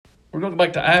We're going to go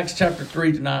back to Acts chapter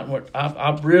 3 tonight.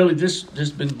 I've really, this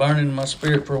just been burning in my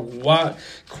spirit for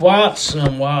quite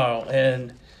some while.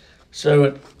 And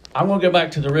so I'm going to go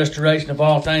back to the restoration of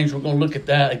all things. We're going to look at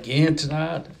that again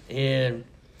tonight and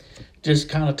just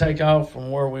kind of take off from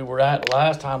where we were at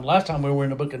last time. Last time we were in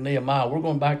the book of Nehemiah. We're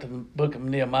going back to the book of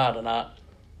Nehemiah tonight,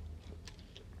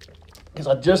 because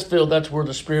I just feel that's where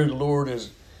the Spirit of the Lord is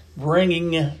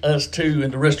bringing us to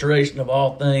in the restoration of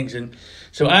all things. And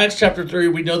so Acts chapter 3,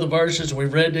 we know the verses.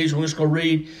 We've read these. We're just going to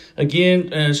read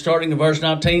again, starting in verse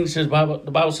 19. It says,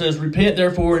 the Bible says, "Repent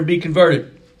therefore and be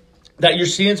converted, that your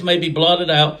sins may be blotted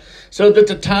out, so that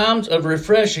the times of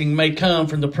refreshing may come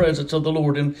from the presence of the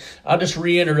Lord." And I'll just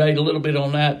reiterate a little bit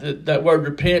on that. That word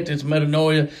repent is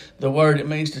metanoia. The word, it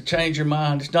means to change your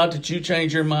mind. It's not that you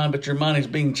change your mind, but your mind is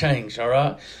being changed, all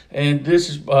right? And this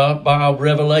is by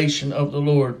revelation of the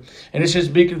Lord. And it says,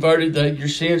 "Be converted, that your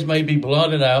sins may be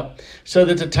blotted out, so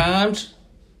that the times,"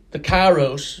 the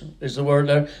kairos is the word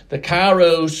there, the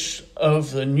kairos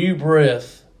of the new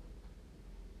breath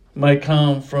may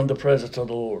come from the presence of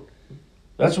the Lord.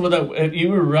 That's what if you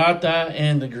were write that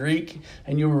in the Greek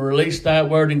and you would release that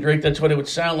word in Greek, that's what it would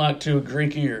sound like to a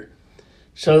Greek ear.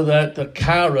 So that the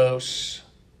kairos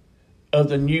of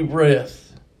the new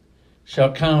breath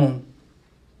shall come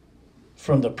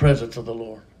from the presence of the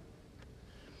Lord.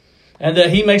 And that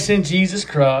he may send Jesus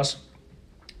Christ,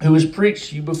 who was preached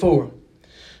to you before,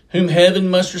 whom heaven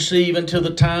must receive until the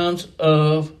times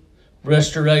of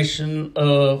restoration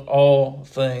of all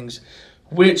things,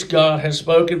 which God has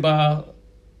spoken by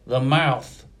the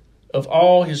mouth of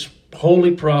all his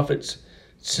holy prophets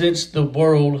since the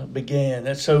world began.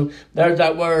 And so there's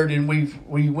that word, and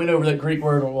we went over that Greek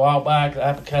word a while back,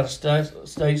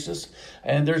 apokatastasis,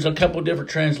 and there's a couple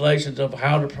different translations of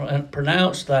how to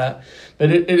pronounce that, but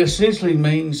it essentially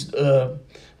means the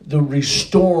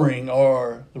restoring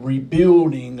or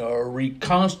rebuilding or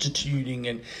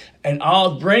reconstituting and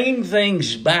all, bringing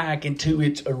things back into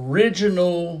its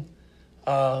original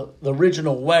the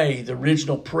original way, the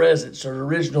original presence, or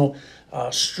original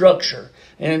structure.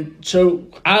 And so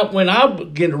when I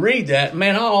began to read that,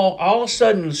 man, all of a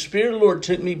sudden the Spirit of the Lord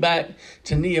took me back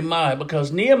to Nehemiah,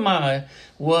 because Nehemiah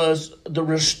was the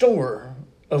restorer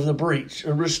of the breach,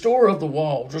 a restorer of the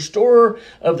walls, restorer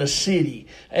of the city.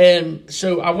 And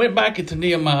so I went back into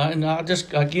Nehemiah, and I'm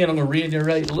going to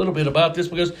reiterate a little bit about this,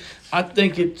 because I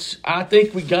think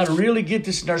we got to really get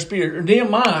this in our spirit.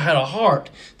 Nehemiah had a heart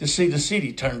to see the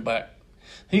city turned back.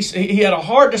 He had a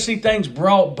heart to see things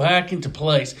brought back into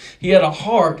place. He had a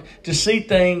heart to see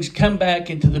things come back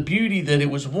into the beauty that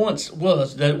it was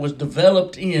that it was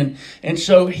developed in. And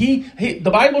so the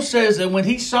Bible says that when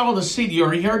he saw the city,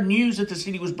 or he heard news that the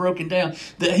city was broken down,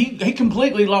 that he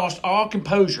completely lost all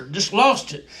composure, just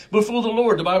lost it before the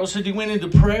Lord. The Bible said he went into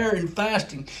prayer and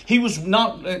fasting. He was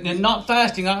not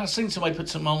fasting. I seen somebody put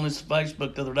something on his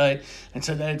Facebook the other day and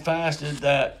said they had fasted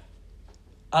that.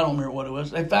 I don't remember what it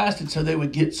was. They fasted so they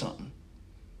would get something.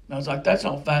 And I was like, that's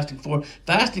not fasting for.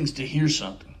 Fasting's to hear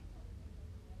something.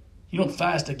 You don't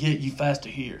fast to get, you fast to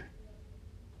hear.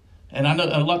 And I know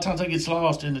a lot of times that gets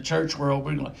lost in the church world.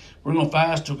 We're going to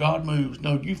fast till God moves.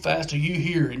 No, you fast till you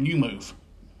hear and you move.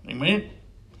 Amen?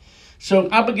 So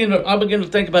I begin to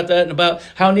think about that, and about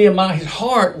how Nehemiah's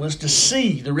heart was to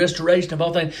see the restoration of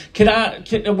all things.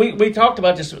 We talked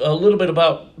about this a little bit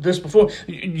about this before.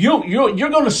 You're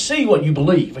going to see what you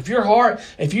believe. If you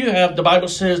have, the Bible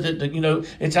says that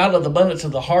it's out of the abundance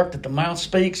of the heart that the mouth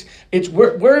speaks. It's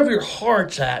wherever your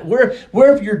heart's at,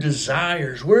 wherever your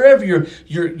desires, wherever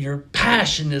your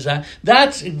passion is at.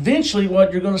 That's eventually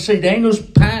what you're going to see. Daniel's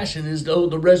passion is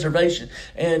the reservation,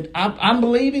 and I'm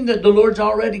believing that the Lord's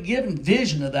already given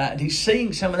vision of that, and he's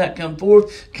seeing some of that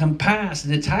come past,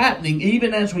 and it's happening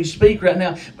even as we speak right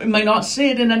now. We may not see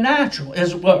it in the natural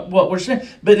as what we're saying,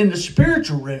 but in the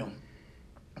spiritual realm,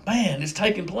 man, it's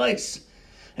taking place.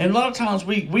 And a lot of times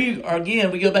we go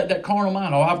back to that carnal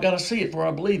mind. Oh, I've got to see it before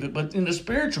I believe it. But in the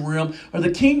spiritual realm, or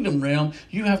the kingdom realm,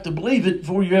 you have to believe it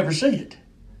before you ever see it.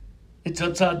 It's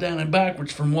upside down and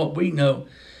backwards from what we know.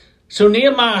 So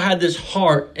Nehemiah had this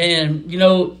heart, and,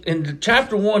 in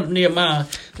chapter 1 of Nehemiah,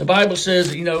 the Bible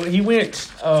says, he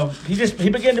went, he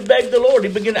began to beg the Lord.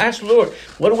 He began to ask the Lord,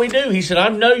 what do we do? He said, I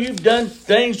know you've done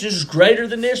things just greater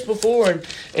than this before.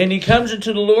 And he comes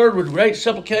into the Lord with great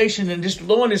supplication, and just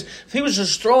he was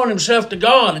just throwing himself to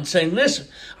God and saying, listen,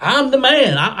 I'm the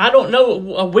man. I don't know.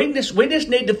 We just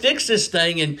need to fix this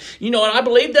thing. And, and I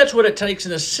believe that's what it takes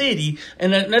in a city,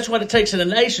 and that's what it takes in a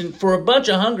nation, for a bunch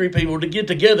of hungry people to get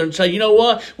together and say, say, you know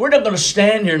what? We're not going to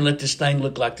stand here and let this thing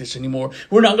look like this anymore.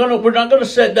 We're not going to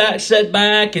sit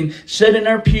back and sit in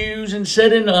our pews and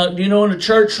sit in in a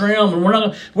church realm, and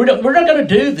we're not going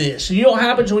to do this. So you know what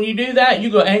happens when you do that? You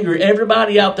go anger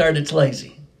everybody out there that's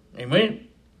lazy. Amen.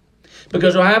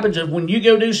 Because what happens is when you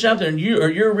go do something and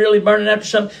you're really burning after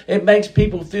something, it makes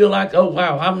people feel like, oh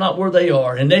wow, I'm not where they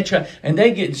are, and they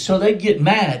get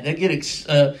mad. They get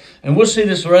and we'll see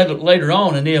this later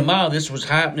on in Nehemiah. This was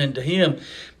happening to him,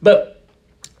 but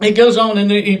it goes on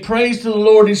and he prays to the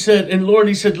Lord. He said,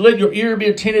 let your ear be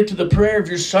attentive to the prayer of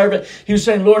your servant. He was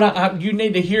saying, Lord, you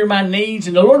need to hear my needs.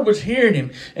 And the Lord was hearing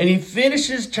him. And he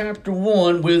finishes chapter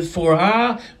 1 with, for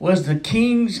I was the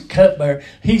king's cupbearer.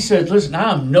 He says, listen,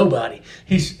 I'm nobody.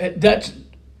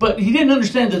 But he didn't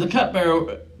understand that the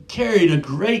cupbearer carried a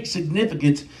great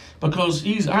significance, because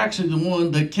he's actually the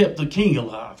one that kept the king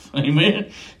alive.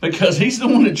 Amen? Because he's the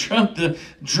one that drank the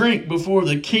drink before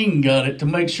the king got it to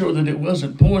make sure that it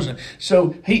wasn't poison.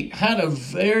 So he had a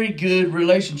very good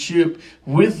relationship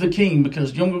with the king,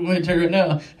 because I'm going to go ahead and tell you right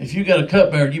now, if you got a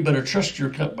cupbearer, you better trust your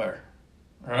cupbearer.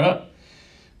 All right?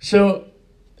 So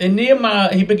in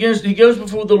Nehemiah, he goes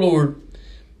before the Lord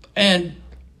and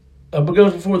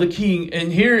goes before the king,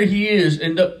 and here he is,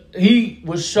 and he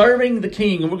was serving the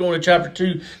king, and we're going to chapter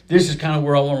 2. This is kind of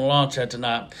where I want to launch at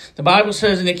tonight. The Bible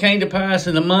says, and it came to pass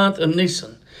in the month of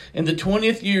Nisan, in the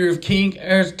 20th year of King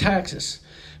Artaxerxes,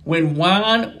 when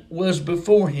wine was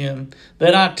before him,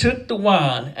 that I took the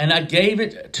wine, and I gave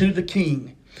it to the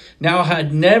king. Now I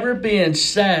had never been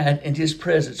sad in his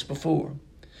presence before.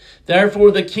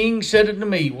 Therefore the king said unto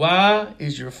me, why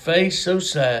is your face so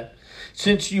sad,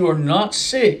 since you are not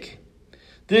sick?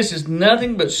 This is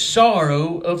nothing but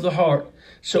sorrow of the heart.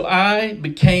 So I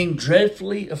became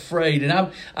dreadfully afraid. And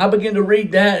I began to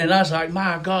read that, and I was like,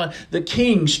 my God, the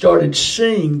king started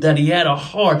seeing that he had a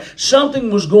heart.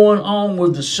 Something was going on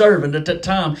with the servant at that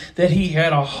time, that he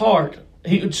had a heart.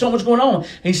 So much going on.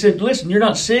 He said, listen, you're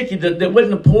not sick. That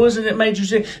wasn't the poison that made you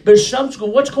sick. But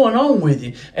what's going on with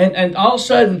you? And all of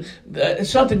a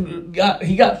sudden,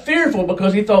 he got fearful,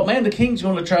 because he thought, man, the king's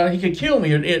going to try. He could kill me.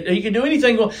 He could do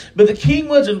anything. But the king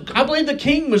wasn't. I believe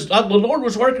the Lord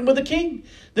was working with the king.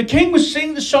 The king was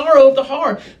seeing the sorrow of the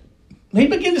heart. He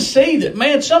began to see that,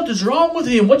 man, something's wrong with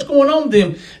him. What's going on with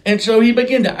him? And so he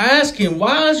began to ask him,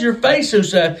 why is your face so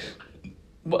sad?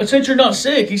 Since you're not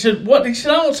sick. He said, what? He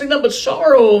said, I don't see nothing but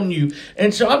sorrow on you.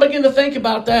 And so I began to think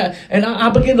about that. And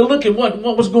I began to look at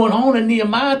what was going on in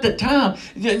Nehemiah at that time.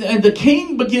 And the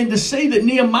king began to see that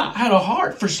Nehemiah had a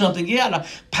heart for something. He had a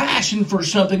passion for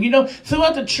something.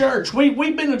 Throughout the church, we've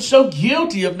been so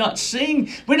guilty of not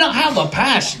seeing. We don't have a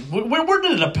passion. Where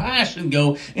did the passion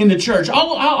go in the church?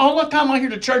 All the time I hear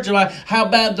the church about how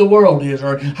bad the world is,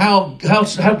 or how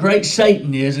great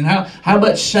Satan is, and how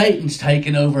much Satan's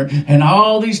taken over, and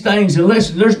all these things. And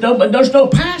listen, there's no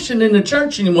passion in the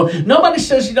church anymore. Nobody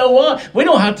says, you know what? We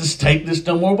don't have to take this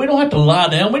no more. We don't have to lie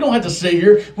down. We don't have to sit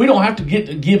here. We don't have to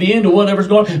give in to whatever's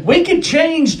going on. We can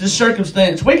change the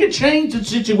circumstance. We can change the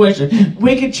situation.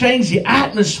 We can change the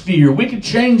atmosphere. We can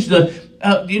change the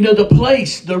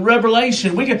place, the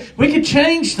revelation. We could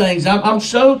change things. I'm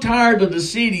so tired of the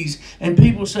cities and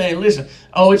people saying, listen,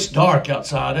 oh, it's dark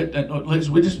outside.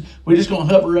 We're just going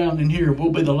to hover around in here.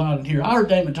 We'll be the light in here. I heard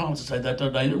Damon Thompson say that the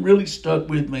other day. It really stuck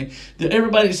with me. That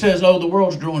everybody says, oh, the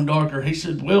world's growing darker. He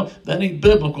said, well, that ain't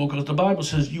biblical, because the Bible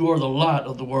says you are the light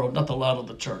of the world, not the light of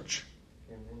the church.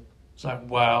 It's like,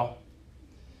 wow.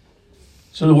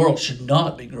 So the world should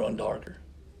not be growing darker.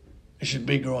 It should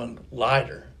be growing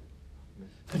lighter.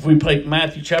 If we take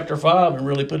Matthew chapter 5 and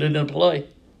really put it into play,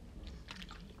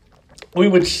 we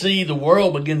would see the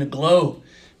world begin to glow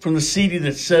from the city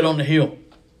that's set on the hill.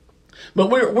 But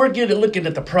we're good at looking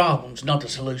at the problems, not the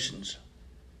solutions.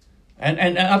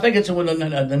 And I think it's when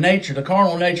the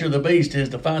carnal nature of the beast is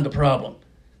to find the problem,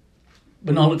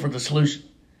 but not look for the solution.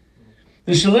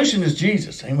 The solution is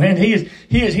Jesus. Amen. He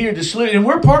is here to solution. And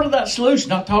we're part of that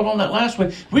solution. I taught on that last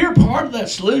week. We are part of that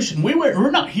solution.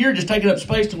 We're not here just taking up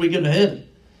space till we get to heaven.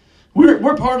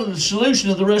 We're part of the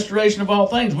solution of the restoration of all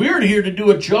things. We're here to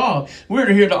do a job.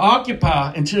 We're here to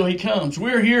occupy until He comes.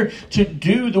 We're here to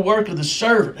do the work of the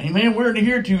servant. Amen. We're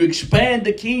here to expand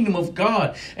the kingdom of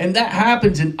God. And that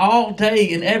happens in all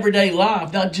day and everyday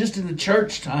life, not just in the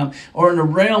church time or in the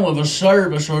realm of a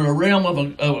service or in the realm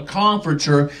of a conference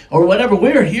or whatever.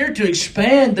 We're here to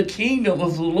expand the kingdom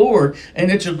of the Lord. And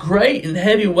it's a great and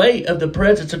heavy weight of the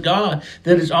presence of God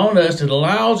that is on us that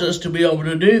allows us to be able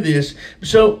to do this.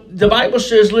 So the Bible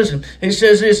says, listen, he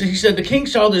says this, he said, the king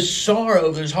saw this sorrow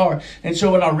of his heart. And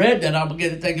so when I read that, I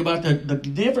began to think about the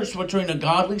difference between a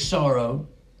godly sorrow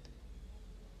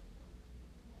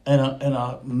and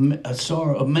a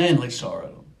sorrow, a manly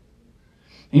sorrow.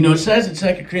 You know, it says in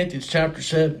 2 Corinthians chapter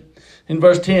 7, in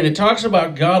verse 10, it talks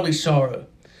about godly sorrow,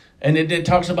 and it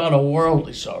talks about a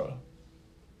worldly sorrow.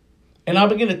 And I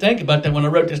began to think about that when I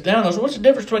wrote this down. I was, what's the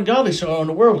difference between godly sorrow and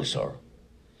a worldly sorrow?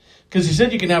 Because he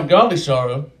said you can have godly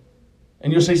sorrow,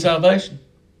 and you'll see salvation.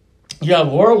 You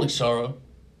have worldly sorrow,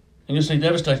 and you'll see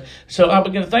devastation. So I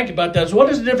began to think about that. So what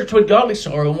is the difference between godly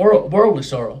sorrow and worldly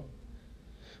sorrow?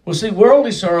 Well, see,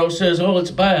 worldly sorrow says, oh,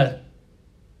 it's bad.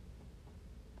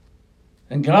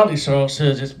 And godly sorrow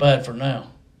says it's bad for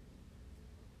now.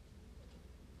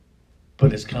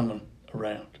 But it's coming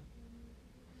around.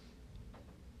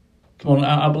 Come on,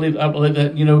 I believe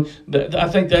that, you know, I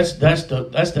think that's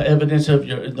the evidence of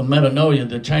the metanoia,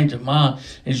 the change of mind,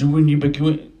 is when you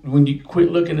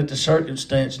quit looking at the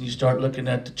circumstance and you start looking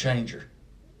at the changer.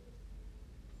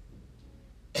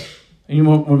 And you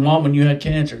know, when you had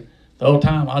cancer, the whole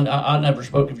time I never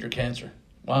spoke of your cancer.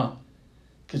 Why?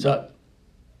 Because that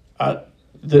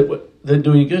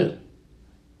do you good.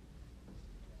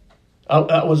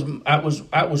 That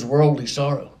was worldly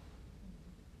sorrow.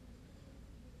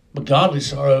 But godly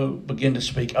sorrow began to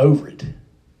speak over it.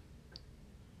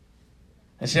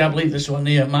 And see, I believe this is what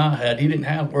Nehemiah had. He didn't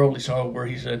have worldly sorrow where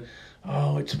he said,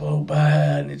 oh, it's so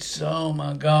bad, and it's, oh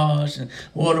my gosh, and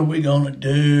what are we going to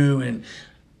do? And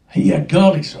he had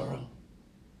godly sorrow.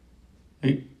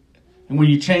 And when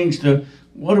you change the,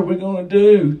 what are we going to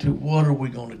do, to what are we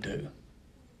going to do?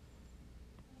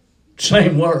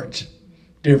 Same words,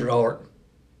 different heart.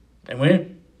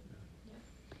 Amen?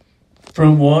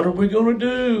 From what are we going to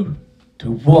do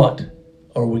to what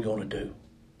are we going to do?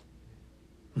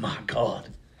 My God,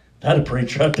 that'll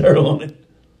preach right there on it.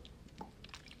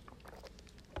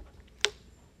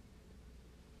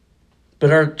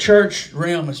 But our church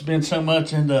realm has been so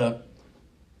much into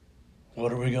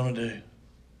what are we going to do?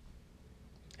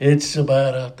 It's so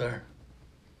bad out there.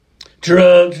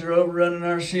 Drugs are overrunning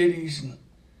our cities.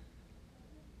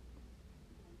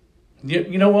 And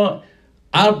you know what?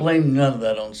 I blame none of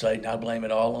that on Satan. I blame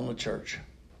it all on the church.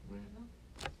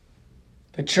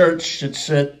 The church should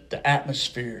set the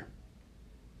atmosphere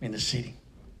in the city.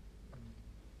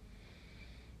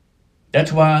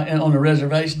 That's why on the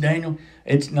reservation, Daniel,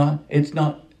 it's not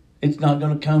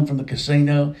going to come from the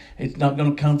casino. It's not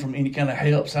going to come from any kind of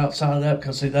helps outside of that,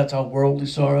 because, see, that's all worldly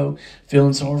sorrow,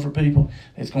 feeling sorry for people.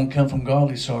 It's going to come from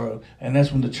godly sorrow. And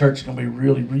that's when the church is going to be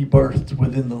really rebirthed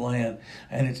within the land.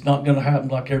 And it's not going to happen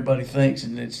like everybody thinks.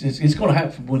 And it's going to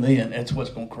happen from within. That's what's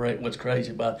going to create what's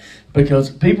crazy about it. Because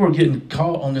people are getting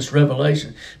caught on this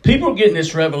revelation. People are getting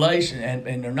this revelation,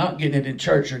 and they're not getting it in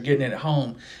church. They're getting it at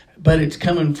home. But it's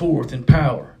coming forth in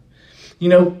power. You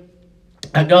know,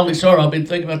 that godly sorrow, I've been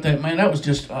thinking about that, man. That was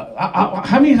just, how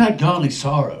many had godly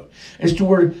sorrow? It's to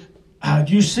where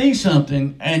you see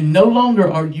something and no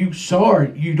longer are you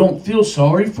sorry. You don't feel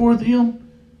sorry for them.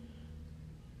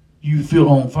 You feel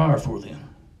on fire for them.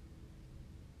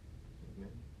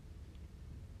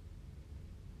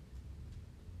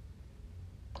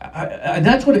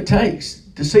 That's what it takes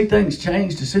to see things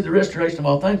change, to see the restoration of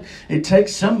all things. It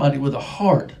takes somebody with a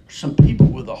heart, some people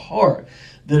with a heart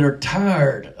that are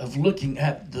tired of looking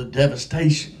at the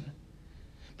devastation.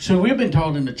 So we've been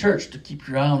taught in the church to keep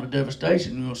your eye on the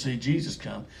devastation and you'll see Jesus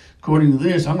come. According to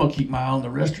this, I'm going to keep my eye on the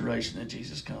restoration that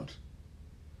Jesus comes.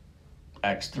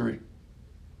 Acts 3.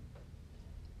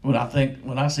 When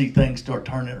I see things start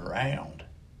turning around,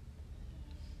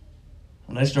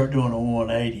 when they start doing a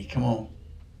 180, come on,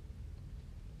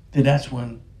 then that's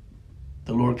when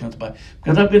the Lord comes by.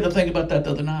 Because I've been to think about that the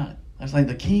other night. I was like,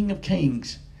 the King of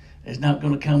Kings is not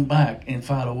going to come back and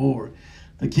fight a war.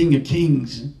 The King of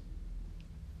Kings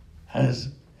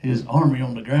has his army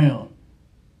on the ground,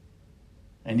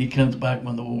 and he comes back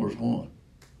when the war is won.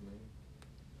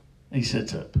 He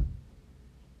sets up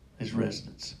his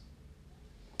residence.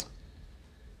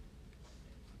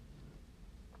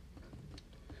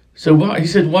 So he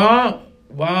said,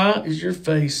 why is your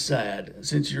face sad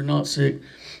since you're not sick?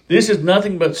 This is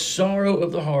nothing but sorrow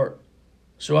of the heart.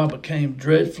 So I became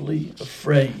dreadfully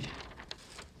afraid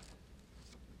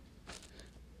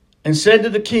and said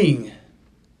to the king,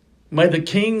 may the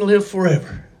king live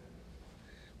forever.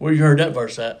 Where you heard that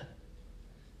verse at?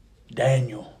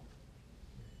 Daniel.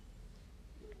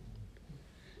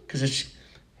 Because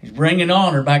he's bringing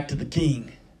honor back to the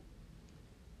king.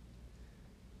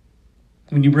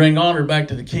 When you bring honor back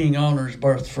to the king, honor is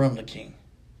birthed from the king.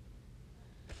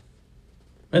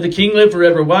 May the king live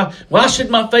forever. Why should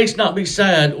my face not be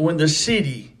sad when the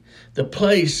city, the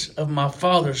place of my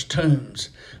father's tombs,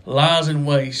 lies in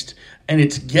waste, and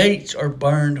its gates are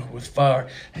burned with fire?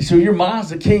 And so your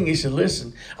mind's the king. He said,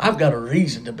 listen, I've got a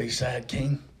reason to be sad,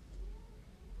 king.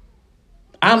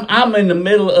 I'm in the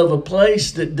middle of a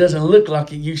place that doesn't look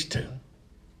like it used to.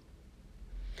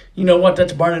 You know what?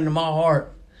 That's burning in my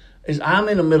heart. Is I'm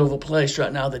in the middle of a place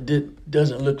right now that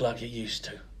doesn't look like it used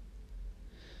to.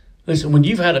 Listen, when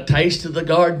you've had a taste of the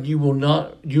garden, you will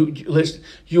not. Listen,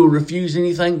 you'll refuse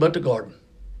anything but the garden.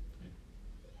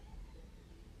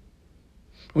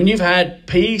 When you've had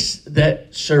peace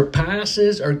that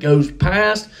surpasses or goes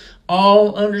past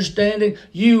all understanding,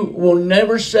 you will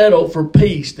never settle for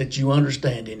peace that you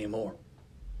understand anymore.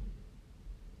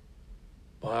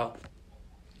 Wow.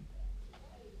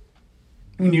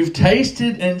 When you've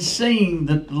tasted and seen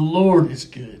that the Lord is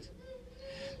good,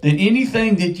 then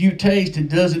anything that you taste that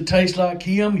doesn't taste like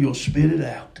Him, you'll spit it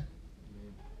out.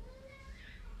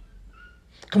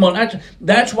 Come on,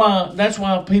 that's why a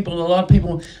lot of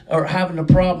people are having a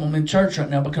problem in church right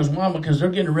now. Because why? Because they're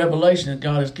getting a revelation that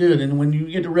God is good. And when you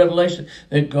get the revelation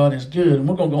that God is good, and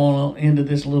we're going to go on into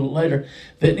this a little later,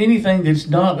 that anything that's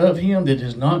not of Him, that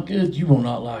is not good, you will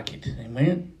not like it.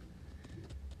 Amen?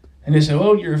 And they say,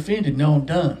 oh, you're offended. No, I'm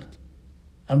done.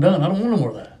 I'm done. I don't want no more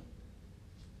of that.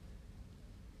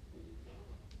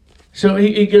 So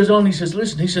he goes on, he says,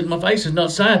 listen, he said, my face is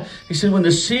not sad. He said, when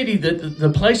the city,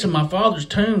 the place of my father's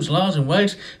tombs lies in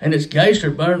waste, and its gates are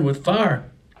burned with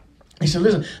fire. He said,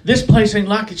 listen, this place ain't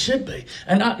like it should be.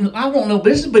 And I won't know,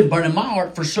 this has been burning my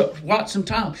heart for quite some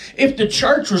time. If the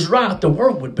church was right, the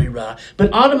world would be right.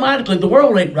 But automatically, the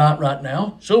world ain't right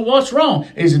now. So what's wrong?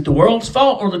 Is it the world's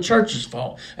fault or the church's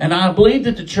fault? And I believe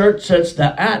that the church sets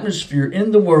the atmosphere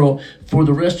in the world for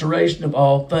the restoration of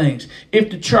all things. If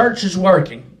the church is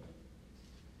working,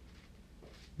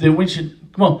 then we should,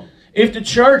 come on. If the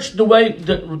church, the way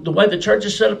the church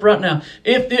is set up right now,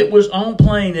 if it was on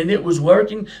plane and it was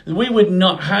working, we would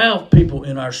not have people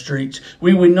in our streets.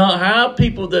 We would not have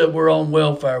people that were on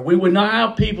welfare. We would not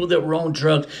have people that were on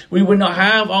drugs. We would not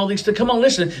have all these things. Come on,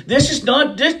 listen. This is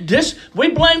not this. We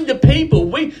blame the people.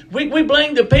 We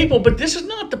blame the people, but this is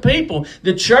not the people.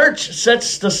 The church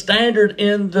sets the standard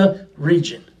in the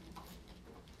region.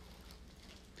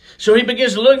 So he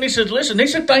begins to look and he says, listen,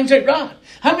 these are things ain't right.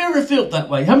 Have you ever felt that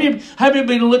way? Have you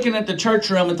been looking at the church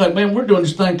realm and think, man, we're doing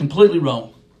this thing completely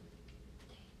wrong?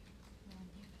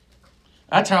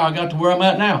 That's how I got to where I'm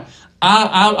at now.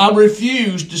 I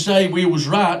refuse to say we was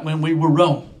right when we were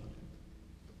wrong.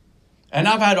 And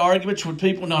I've had arguments with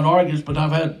people, not arguments, but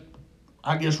I've had,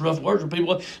 I guess, rough words with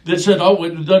people that said, oh,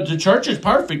 the church is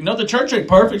perfect. No, the church ain't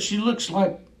perfect. She looks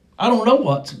like, I don't know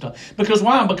what sometimes. Because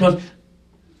why? Because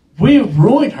we've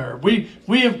ruined her.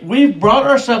 We've brought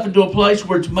ourselves into a place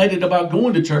where it's made it about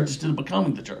going to church instead of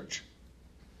becoming the church.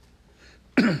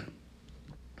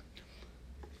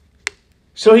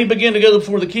 So he began to go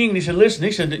before the king and he said, listen,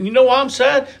 he said, you know why I'm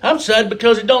sad? I'm sad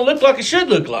because it don't look like it should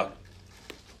look like.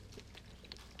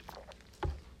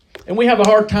 And we have a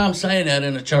hard time saying that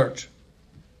in a church.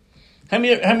 Have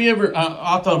you ever,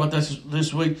 I thought about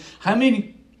this week,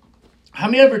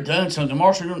 have you ever done something?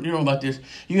 Marshall, you know about this.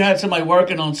 You had somebody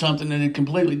working on something and had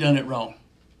completely done it wrong.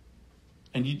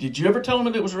 And did you ever tell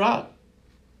them that it was right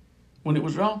when it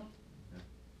was wrong?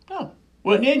 No,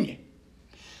 wasn't in you.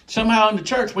 Somehow in the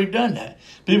church we've done that.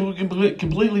 People can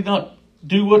completely not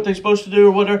do what they're supposed to do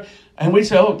or whatever. And we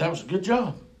say, oh, that was a good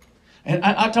job. And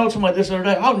I told somebody this the other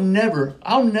day, I'll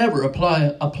never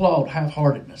applaud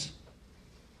half-heartedness.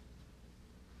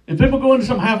 If people go into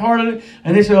something half-hearted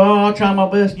and they say, oh, I'll try my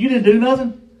best, you didn't do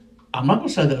nothing, I'm not going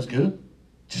to say that was good.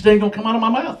 It just ain't going to come out of my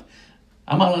mouth.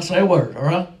 I might not say a word, all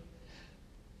right?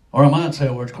 Or I might say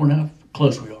a word, according to how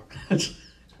close we are.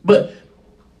 But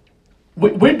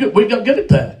we got good at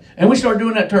that. And we started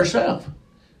doing that to ourselves.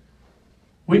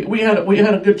 We had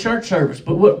a good church service,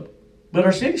 but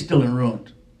our city's still in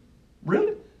ruins.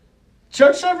 Really?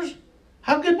 Church service?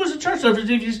 How good was the church service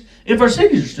if our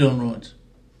cities are still in ruins?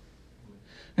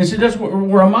 And see, that's where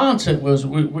our mindset was.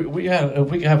 We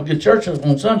could have a good church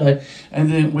on Sunday,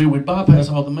 and then we would bypass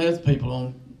all the meth people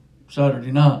on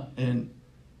Saturday night. And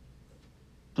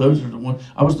those are the ones.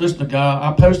 I was listening to a guy.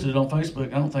 I posted it on Facebook.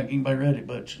 I don't think anybody read it,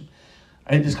 but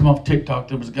I had just come off TikTok.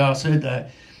 There was a guy said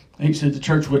that. He said the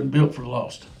church wasn't built for the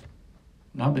lost.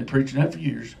 And I've been preaching that for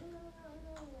years.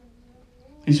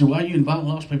 He said, why are you inviting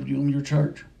lost people to your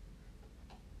church?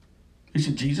 He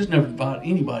said, Jesus never invited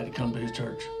anybody to come to his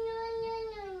church.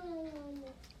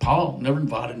 Paul never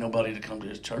invited nobody to come to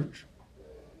his church.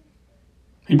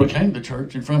 He became the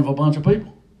church in front of a bunch of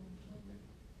people.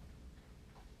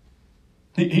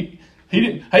 He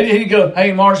didn't go,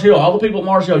 hey, Mars Hill, all the people at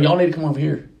Mars Hill, y'all need to come over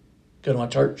here. Go to my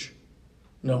church.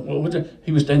 No,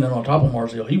 he was standing on top of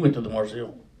Mars Hill. He went to the Mars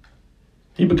Hill.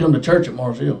 He became the church at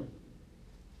Mars Hill.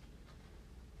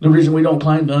 The reason we don't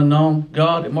claim the unknown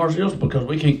God at Mars Hill is because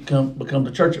we can't become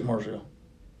the church at Mars Hill.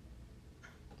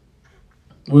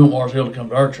 We want Mars Hill to come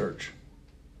to our church.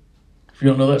 If you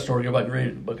don't know that story, go back and read it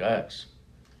in the book of Acts.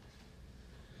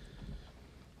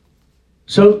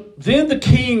 So then the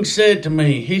king said to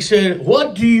me, he said,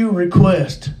 what do you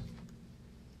request?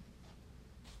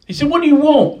 He said, what do you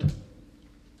want?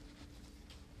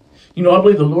 You know, I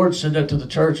believe the Lord said that to the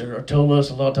church or told us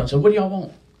a lot of times. Said, what do y'all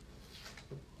want?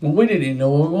 Well, we didn't even know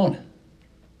what we wanted.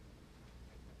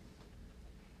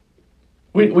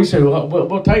 We said, well,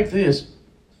 we'll take this.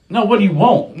 No, what do you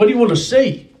want? What do you want to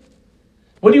see?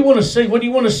 What do you want to see? What do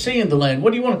you want to see in the land?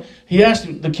 What do you want? He asked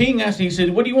him. The king asked him. He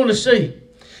said, "What do you want to see?"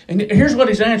 And here's what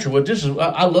his answer was.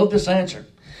 I love this answer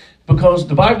because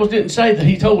the Bible didn't say that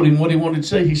he told him what he wanted to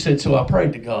see. He said, "So I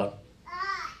prayed to God."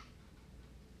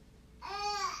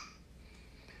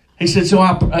 He said,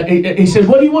 he said,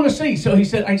 "What do you want to see?" So he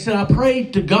said, "I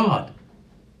prayed to God."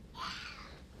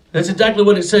 That's exactly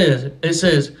what it says. It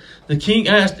says, the king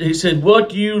asked, he said, "What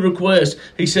do you request?"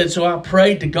 He said, "So I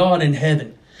prayed to God in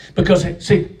heaven." Because,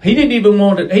 see, he didn't even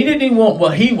want it. He didn't even want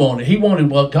what he wanted. He wanted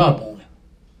what God wanted.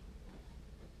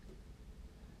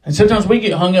 And sometimes we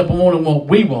get hung up on wanting what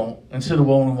we want instead of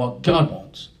wanting what God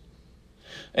wants.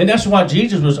 And that's why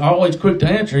Jesus was always quick to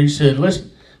answer. He said,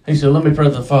 listen, he said, "Let me pray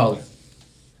to the Father.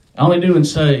 I only do and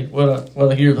say what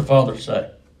I hear the Father say."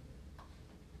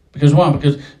 Because why?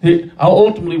 Because I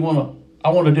ultimately want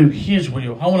to do His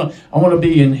will. I want to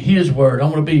be in His Word. I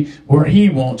want to be where He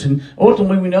wants. And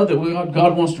ultimately, we know that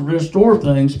God wants to restore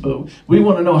things, but we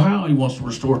want to know how He wants to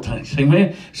restore things.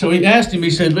 Amen. So he asked him. He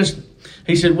said, "Listen."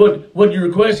 He said, "What do you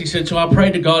request?" He said, "So I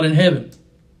prayed to God in heaven."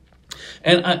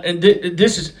 And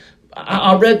this is.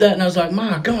 I read that and I was like,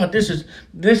 "My God, this is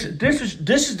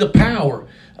the power."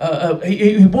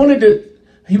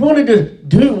 He wanted to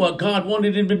do what God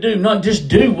wanted him to do, not just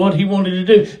do what he wanted to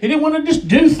do. He didn't want to just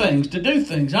do things to do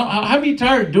things. How are you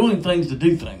tired of doing things to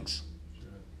do things?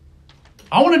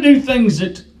 I want to do things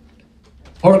that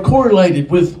are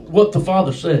correlated with what the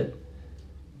Father said.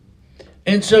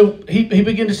 And so he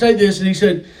began to say this, and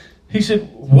he said,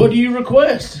 "What do you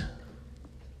request?"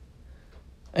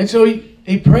 And so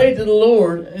he prayed to the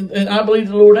Lord, and I believe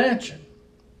the Lord answered.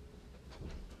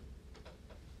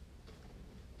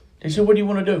 He said, "What do you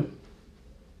want to do?"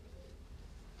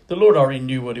 The Lord already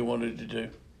knew what he wanted to do,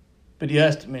 but he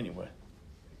asked him anyway.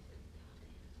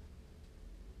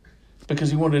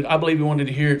 Because I believe he wanted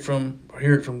to hear it from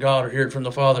God or hear it from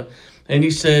the Father. And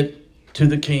he said to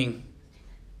the king,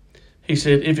 he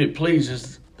said, "If it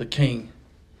pleases the king,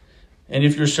 and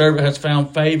if your servant has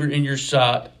found favor in your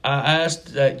sight, I ask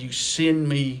that you send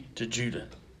me to Judah,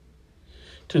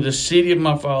 to the city of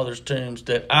my father's tombs,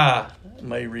 that I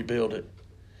may rebuild it."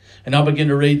 And I began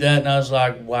to read that, and I was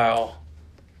like, wow.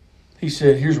 He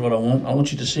said, "Here's what I want. I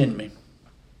want you to send me."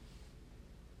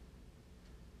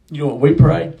 You know what we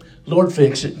pray? "Lord,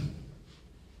 fix it.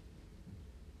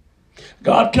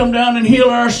 God, come down and heal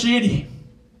our city.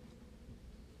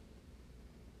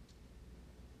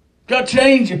 God,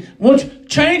 change it.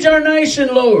 Change our nation,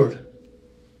 Lord."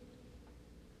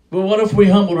 But what if we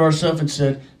humbled ourselves and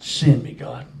said, "Send me,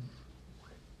 God"?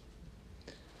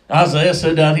 Isaiah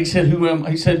said that. He said, "Who am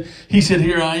I?" He said,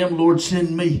 "Here I am, Lord,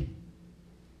 send me."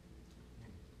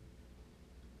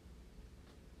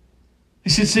 He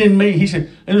said, "Send me." He said,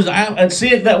 and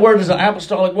see, that word is an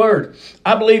apostolic word.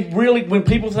 I believe really when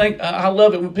people think, I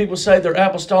love it when people say they're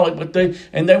apostolic, but they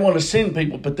want to send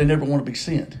people, but they never want to be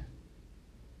sent.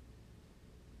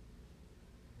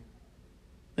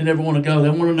 They never want to go. They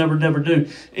want to never do.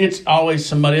 It's always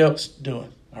somebody else doing.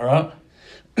 All right.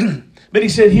 But he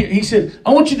said,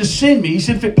 "I want you to send me." He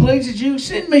said, "If it pleases you,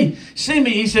 send me. Send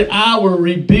me." He said, "I will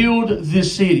rebuild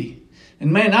this city."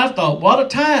 And man, I thought, what a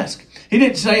task. He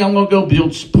didn't say, "I'm going to go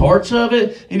build parts of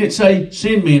it." He didn't say,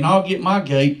 "Send me and I'll get my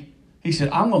gate." He said,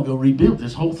 "I'm going to go rebuild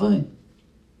this whole thing."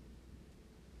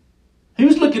 He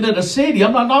was looking at a city.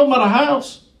 I'm not talking about a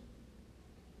house.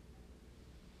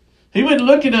 He wasn't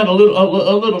looking at a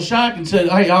little shack and said,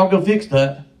 "Hey, I'll go fix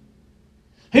that."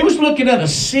 He was looking at a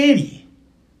city.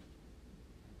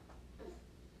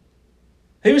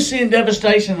 He was seeing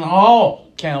devastation in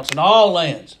all counts, in all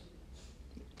lands.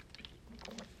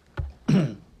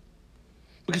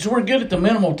 Because we're good at the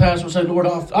minimal tasks. We say, "Lord,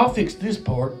 I'll fix this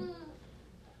part."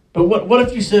 But what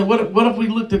if you said, what if we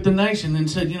looked at the nation and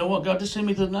said, "You know what, God, just send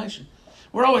me to the nation"?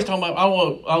 We're always talking about,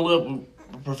 I love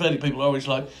prophetic people always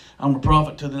like, "I'm a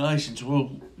prophet to the nations." Well,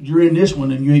 you're in this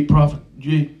one and you ain't prophet.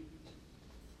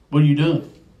 What are you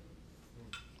doing?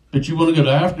 But you want to go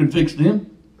to Africa and fix them?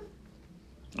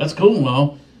 That's cool and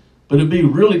all, but it'd be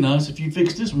really nice if you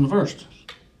fixed this one first.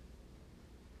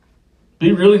 It'd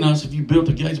be really nice if you built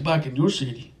the gates back in your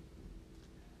city.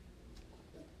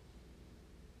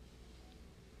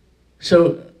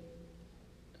 So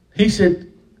He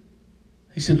said,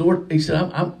 Lord, he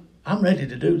said, I'm ready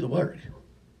to do the work.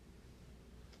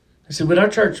 He said, but our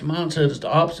church mindset is the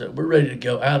opposite. We're ready to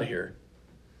go out of here.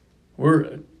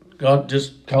 God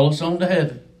just call us on to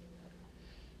heaven.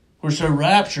 We're so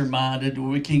rapture minded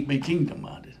we can't be kingdom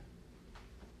minded.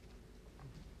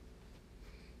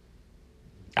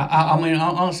 I mean,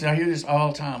 honestly, I hear this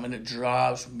all the time, and it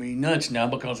drives me nuts now.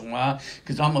 Because why?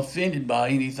 Because I'm offended by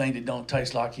anything that don't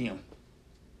taste like Him.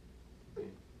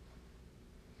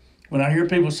 When I hear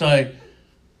people say,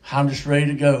 I'm just ready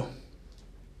to go.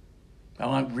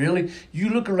 I'm like, really?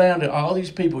 You look around at all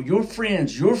these people, your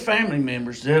friends, your family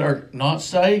members that are not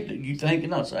saved, you think they're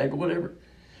not saved or whatever,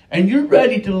 and you're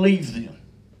ready to leave them.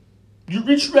 You're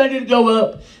just ready to go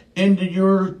up into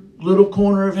your little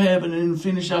corner of heaven and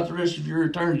finish out the rest of your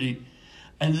eternity.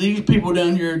 And these people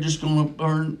down here are just going to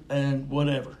burn and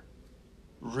whatever.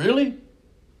 Really?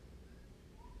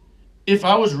 If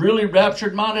I was really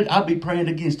raptured minded, I'd be praying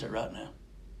against it right now.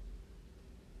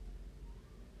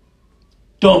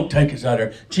 Don't take us out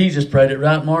of there. Jesus prayed it,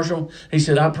 right, Marshall? He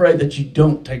said, I pray that you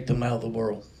don't take them out of the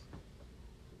world.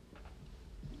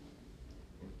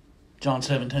 John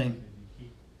 17.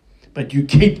 But you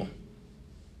keep them.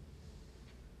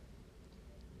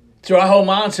 So our whole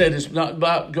mindset is not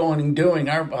about going and doing.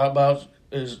 Our about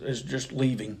is just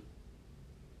leaving.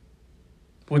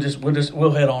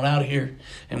 We'll head on out of here.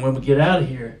 And when we get out of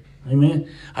here,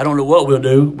 amen, I don't know what we'll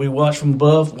do. We watch from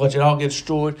above, watch it all get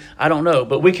destroyed. I don't know.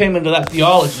 But we came into that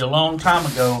theology a long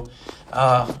time ago,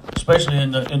 especially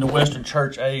in the Western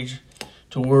church age,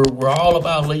 to where we're all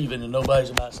about leaving and nobody's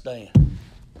about staying.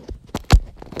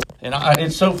 And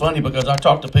it's so funny because I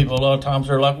talk to people a lot of times.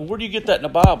 They're like, well, where do you get that in the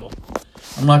Bible?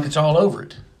 I'm like, it's all over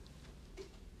it.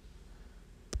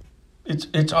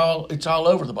 It's all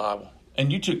over the Bible.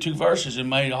 And you took 2 verses and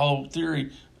made a whole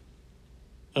theory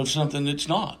of something that's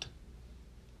not.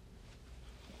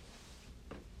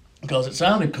 Because it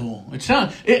sounded cool. It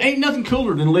ain't nothing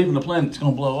cooler than leaving the planet that's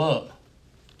going to blow up.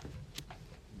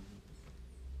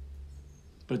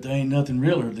 But there ain't nothing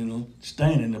realer than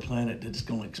staying in the planet that's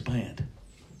going to expand.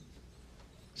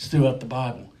 It's throughout the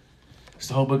Bible. It's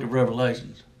the whole book of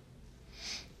Revelations.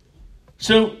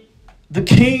 So the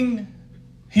king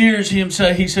hears him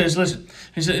say, he says, listen,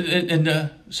 he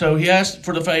said, so he asked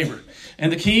for the favor.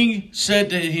 And the king said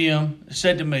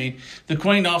to me, the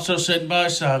queen also said by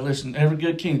his side, listen, every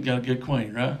good king's got a good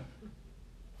queen, right?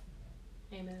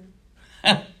 Amen.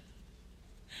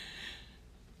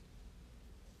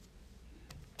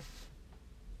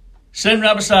 Sitting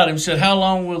right beside him, said, how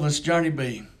long will this journey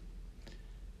be?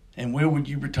 And where would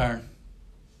you return?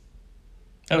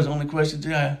 That was the only question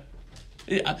he asked.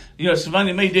 It's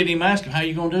funny to me, didn't even ask him, how are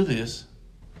you going to do this?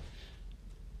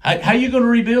 How are you going to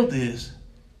rebuild this?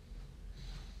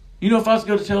 You know, if I was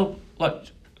going to tell like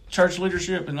church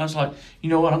leadership and I was like, you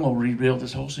know what, I'm going to rebuild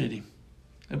this whole city.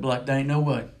 They'd be like, there ain't no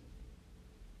way.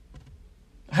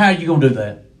 How are you going to do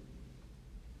that?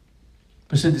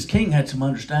 But said this king had some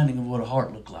understanding of what a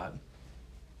heart looked like.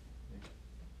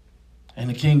 And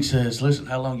the king says, listen,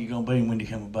 how long are you going to be when you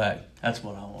come back? That's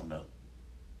what I want to know.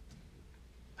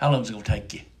 How long is it going to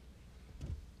take you?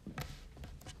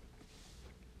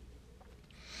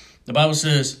 The Bible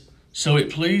says, so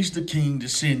it pleased the king to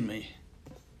send me,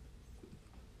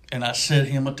 and I set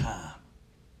him a time.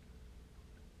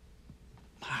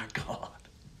 My God.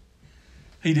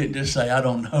 He didn't just say, I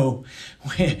don't know.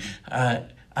 I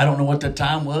don't know what the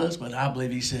time was, but I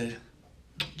believe he said,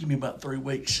 give me about 3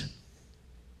 weeks.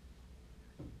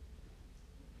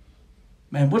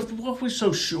 Man, what if we're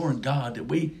so sure in God that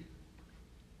we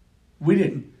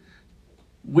wasn't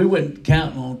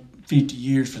counting on 50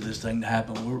 years for this thing to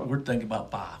happen. We're thinking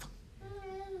about 5. That's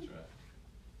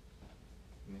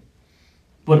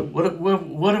right.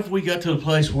 What if we got to a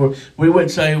place where we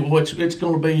wouldn't say, well, it's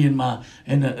going to be in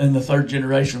the 3rd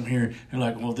generation from here? You're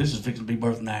like, well, this is fixing to be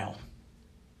birthed now.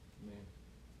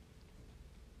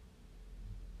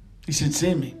 He said,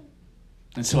 send me.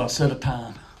 And so I set a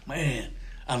time. Man,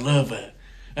 I love that.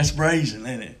 That's brazen,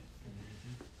 isn't it?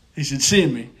 He said,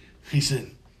 send me. He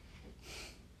said,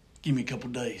 give me a couple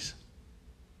days.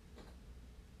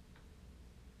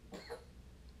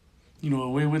 You know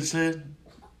what we would have said?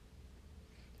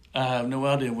 I have no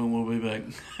idea when we'll be back.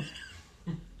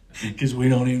 Because we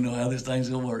don't even know how this thing's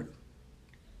going to work.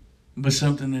 But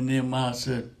something in Nehemiah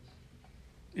said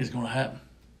is going to happen.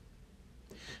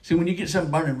 See, when you get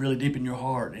something burning really deep in your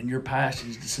heart and your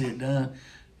passion is to see it done,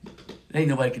 ain't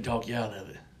nobody can talk you out of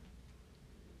it.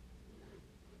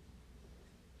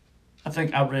 I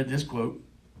think I read this quote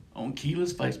on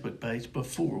Keela's Facebook page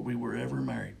before we were ever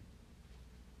married.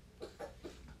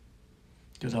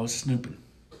 Because I was snooping.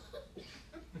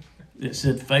 It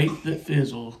said faith that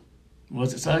fizzles. What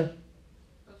does it say?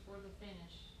 Before the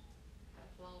finish,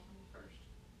 that flaw from the first.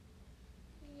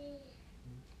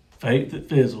 Faith that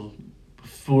fizzled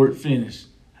before it finished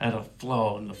had a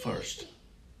flaw in the first.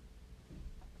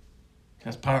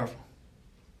 That's powerful.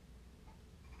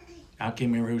 I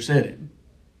can't remember who said it,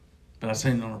 but I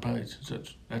seen it on her page. So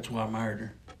that's why I married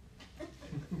her.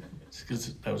 It's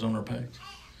because that was on her page.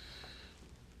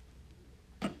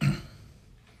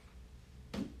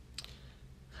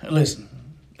 Listen,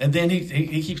 and then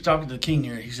he keeps talking to the king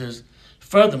here. He says,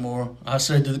 furthermore, I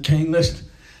said to the king, listen,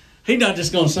 he's not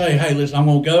just going to say, hey, listen, I'm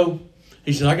going to go.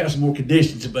 He said, I got some more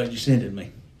conditions about you sending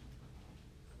me.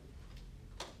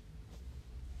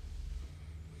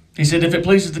 He said, if it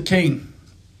pleases the king,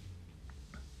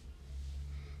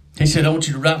 he said, I want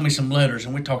you to write me some letters.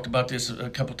 And we talked about this a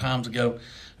couple times ago.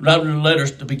 Write me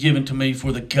letters to be given to me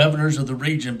for the governors of the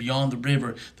region beyond the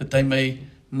river, that they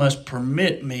must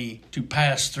permit me to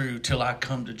pass through till I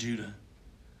come to Judah.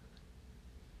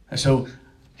 And so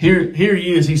here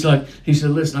he is. He said,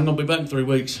 listen, I'm going to be back in 3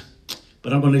 weeks,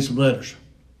 but I'm going to need some letters.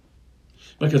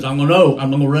 Because I'm going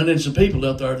to run into some people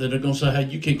out there that are going to say, hey,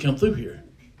 you can't come through here.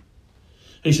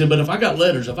 He said, but if I got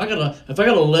letters, if I got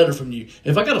a letter from you,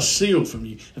 if I got a seal from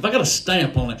you, if I got a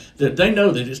stamp on it that they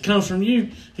know that it comes from you,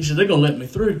 he said, they're going to let me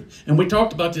through. And we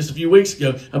talked about this a few weeks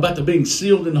ago about the being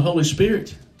sealed in the Holy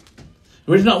Spirit.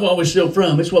 It's not what we're sealed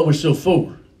from, it's what we're sealed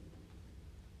for.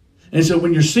 And so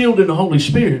when you're sealed in the Holy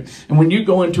Spirit, and when you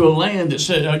go into a land that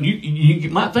said, you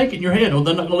might think in your head, oh,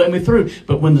 they're not going to let me through.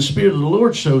 But when the Spirit of the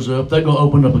Lord shows up, they're going to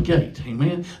open up a gate.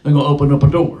 Amen? They're going to open up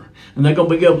a door. And they're going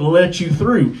to be able to let you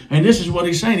through. And this is what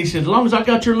he's saying. He said, as long as I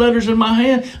got your letters in my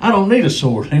hand, I don't need a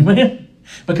sword. Amen?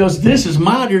 Because this is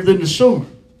mightier than the sword.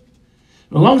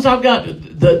 As long as I've got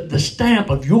the stamp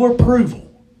of your approval.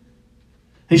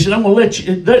 He said, I'm going to let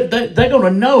you, they're going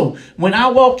to know when I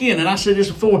walk in, and I said this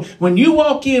before, when you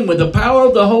walk in with the power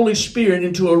of the Holy Spirit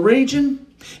into a region,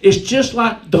 it's just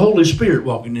like the Holy Spirit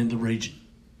walking in the region.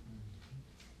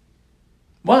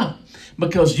 Why?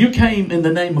 Because you came in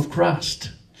the name of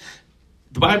Christ.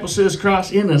 The Bible says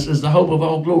Christ in us is the hope of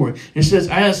all glory. It says,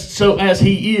 as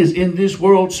he is in this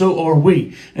world, so are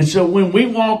we. And so when we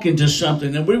walk into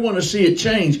something and we want to see it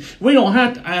change, we don't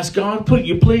have to ask God, will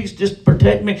you please just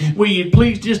protect me? Will you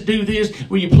please just do this?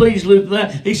 Will you please live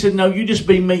that? He said, no, you just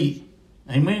be me.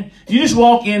 Amen. You just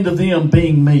walk into them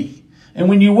being me. And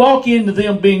when you walk into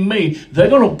them being me, they're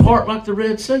going to part like the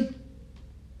Red Sea.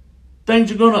 Things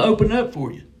are going to open up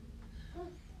for you.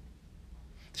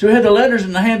 So we had the letters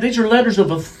in the hand. These are letters of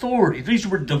authority. These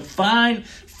were divine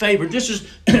favor. This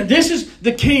is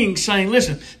the king saying,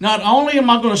 listen, not only am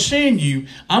I going to send you,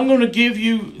 I'm going to give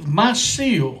you my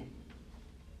seal.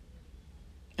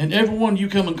 And everyone you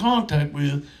come in contact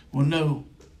with will know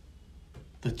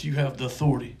that you have the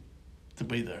authority to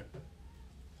be there.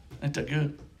 Ain't that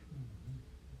good?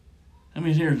 I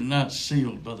mean, here tonight,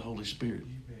 sealed by the Holy Spirit.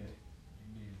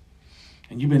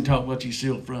 And you've been taught what you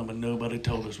sealed from, and nobody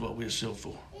told us what we're sealed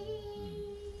for.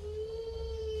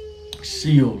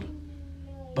 Sealed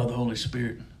by the Holy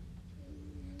Spirit.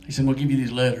 He said, we'll give you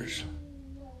these letters.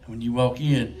 And when you walk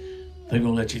in, they're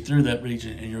going to let you through that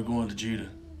region, and you're going to Judah.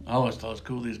 I always thought it was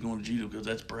cool that he's going to Judah because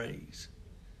that's praise.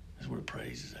 That's where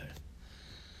praise is at.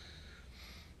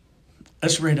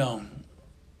 Let's read on.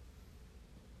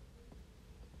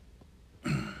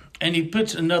 And he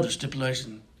puts another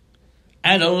stipulation.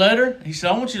 And a letter, he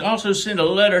said, I want you to also send a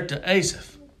letter to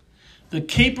Asaph, the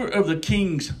keeper of the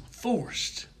king's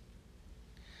forest,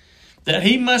 that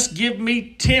he must give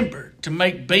me timber to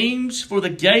make beams for the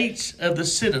gates of the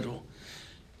citadel,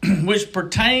 which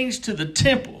pertains to the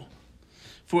temple,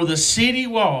 for the city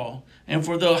wall, and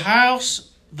for the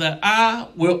house that I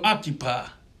will occupy.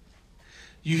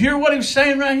 You hear what he was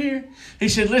saying right here? He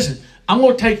said, listen, I'm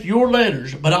going to take your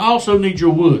letters, but I also need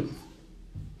your wood.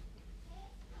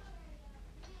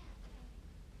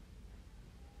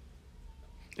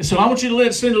 So I want you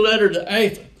to send a letter to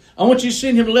Asaph. I want you to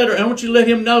send him a letter. And I want you to let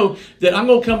him know that I'm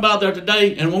going to come by there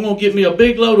today and we're going to get me a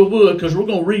big load of wood because we're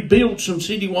going to rebuild some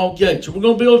city wall gates. We're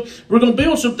going to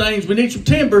build some things. We need some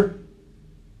timber.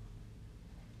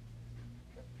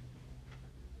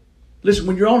 Listen,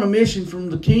 when you're on a mission from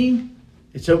the king,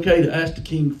 it's okay to ask the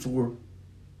king for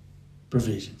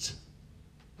provisions.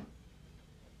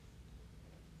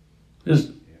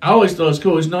 I always thought it was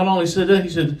cool. He's not only said that, he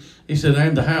said,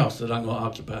 and the house that I'm going to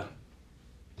occupy.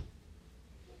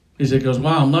 He said, because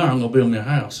while I'm there, I'm going to build me a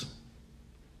house.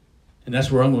 And that's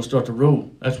where I'm going to start to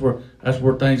rule. That's where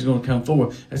things are going to come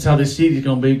forward. That's how this city is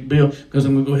going to be built. Because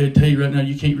I'm going to go ahead and tell you right now,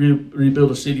 you can't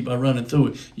rebuild a city by running through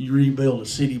it. You rebuild a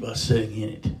city by sitting in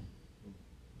it.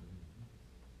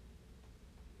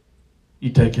 you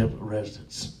take up a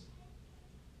residence.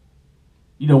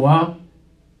 You know why?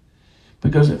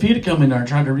 Because if he'd have come in there and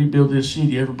tried to rebuild this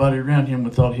city, everybody around him would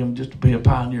have thought him just to be a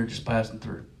pioneer just passing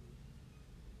through.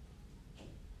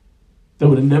 They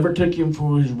would have never took him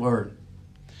for his word.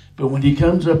 But when he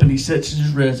comes up and he sets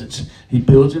his residence, he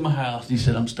builds him a house. He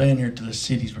said, I'm staying here till the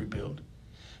city's rebuilt.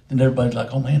 Then everybody's like,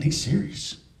 oh man, he's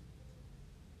serious.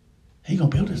 He's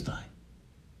going to build this thing.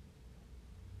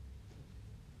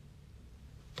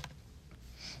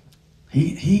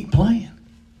 He ain't playing.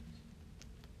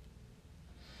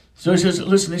 So he says,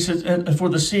 listen, he says, and for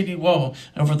the city wall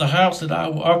and for the house that I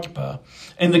will occupy.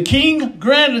 And the king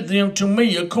granted them to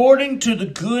me according to the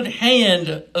good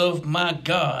hand of my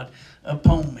God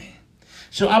upon me.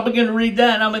 So I began to read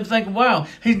that and I've been thinking, wow,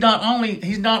 he's not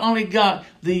only got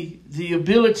the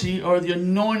ability or the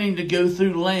anointing to go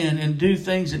through land and do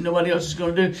things that nobody else is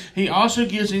going to do. He also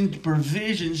gives him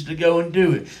provisions to go and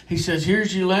do it. He says,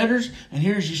 here's your letters and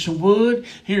here's you some wood.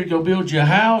 Here, go build your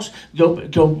house. Go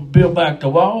build back the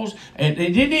walls. And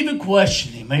they didn't even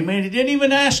question him. Amen. They didn't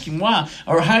even ask him why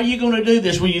or how are you going to do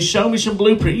this. Will you show me some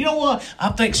blueprint? You know what? I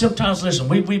think sometimes, listen,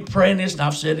 we pray in this and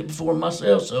I've said it before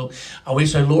myself. So I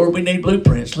always say, Lord, we need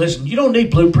blueprints. Listen, you don't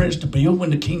need blueprints to build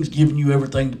when the king's giving you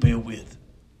everything to build with.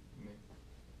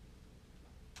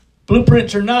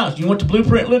 Blueprints are nice. You know what the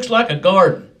blueprint looks like? A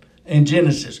garden in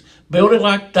Genesis. Build it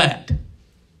like that.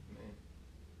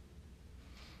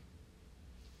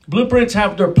 Blueprints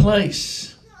have their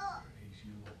place.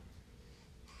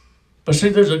 But see,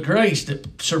 there's a grace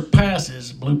that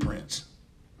surpasses blueprints.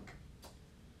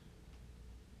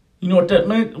 You know what that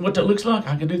meant? What that looks like?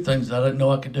 I can do things that I didn't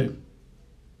know I could do.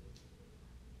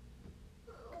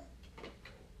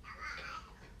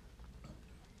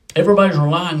 Everybody's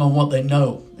relying on what they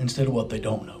know instead of what they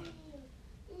don't know.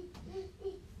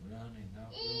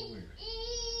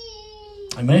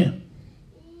 Amen.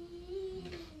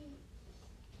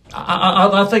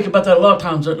 I think about that a lot of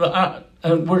times.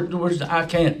 Where's the I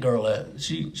can't girl at?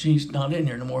 She's not in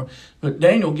here anymore. But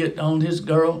Daniel get on his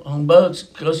girl on Bugs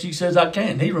because she says I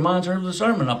can't. He reminds her of the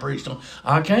sermon I preached on.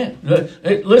 I can't.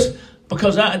 Listen,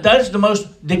 because that is the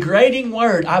most degrading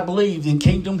word I believe in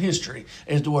kingdom history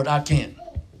is the word I can't.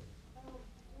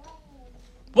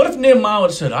 What if Nehemiah would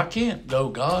have said, I can't go,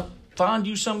 God. Find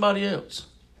you somebody else.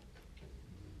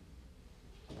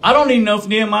 I don't even know if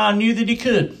Nehemiah knew that he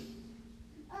could.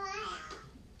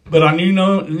 But I knew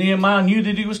Nehemiah knew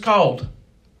that he was called.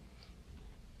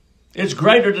 It's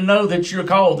greater to know that you're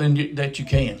called than that you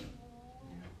can.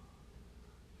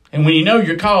 And when you know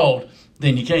you're called,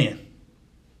 then you can.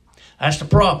 That's the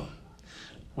problem.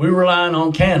 We're relying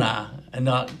on can I and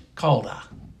not called I.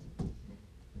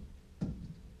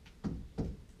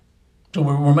 So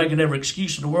we're making every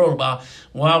excuse in the world about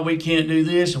why we can't do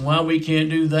this and why we can't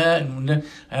do that and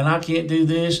I can't do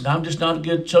this and I'm just not a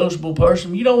good sociable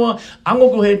person. You know what? I'm going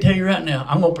to go ahead and tell you right now.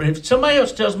 I'm going to pray. If somebody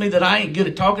else tells me that I ain't good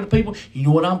at talking to people, you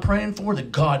know what I'm praying for?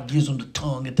 That God gives them the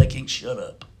tongue that they can't shut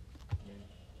up.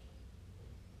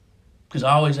 Because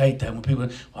I always hate that when people,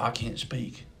 well, I can't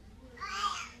speak.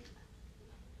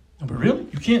 But really?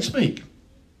 You can't speak?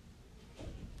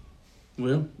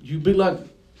 Well, you be like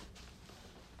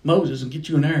Moses and get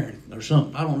you an Aaron or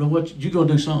something. I don't know what you're going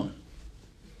to do something.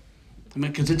 I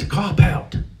mean, because it's a cop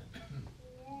out.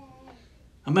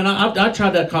 I mean, I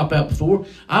tried that cop out before.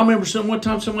 I remember one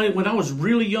time somebody, when I was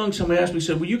really young, somebody asked me,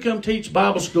 said, will you come teach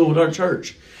Bible school at our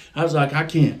church? I was like, I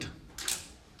can't.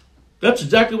 That's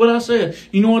exactly what I said.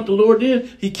 You know what the Lord did?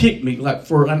 He kicked me like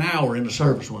for an hour in the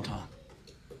service one time.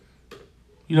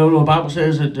 You know, the Bible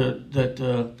says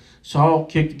that Saul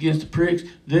kicked against the pricks.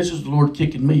 This is the Lord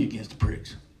kicking me against the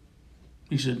pricks.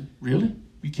 He said, really?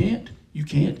 You can't? You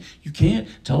can't? You can't?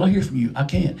 That's all I hear from you. I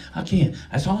can't. I can't.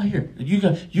 That's all I hear. You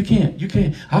can't. You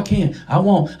can't. I can't. I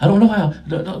won't. I don't know how.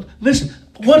 Listen,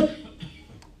 what?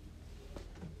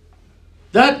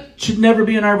 That should never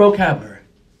be in our vocabulary.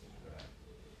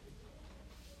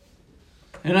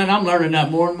 And then I'm learning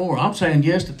that more and more. I'm saying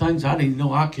yes to things I didn't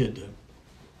know I could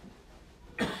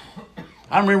do.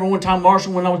 I remember one time,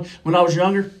 Marshall, when I was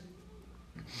younger,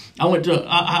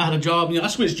 I had a job. You know, I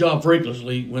switched jobs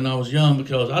frequently when I was young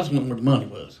because I just went where the money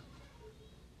was.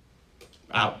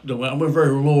 I'm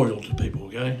very loyal to people,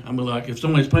 okay? I mean, like, if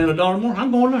somebody's paying $1 more,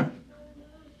 I'm going there.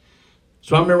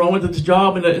 So I remember I went to this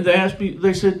job and they asked me,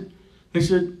 they said,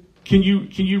 can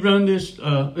you run this?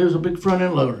 It was a big front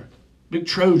end loader, big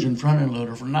Trojan front end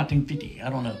loader from 1950. I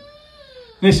don't know. And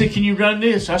they said, can you run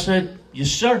this? I said, yes,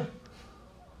 sir.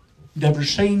 Never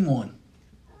seen one.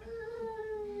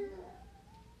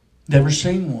 Never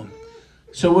seen one.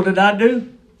 So what did I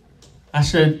do? I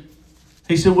said,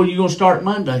 he said, well, you're going to start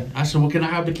Monday. I said, well, can I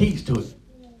have the keys to it?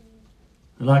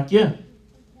 They're like, yeah.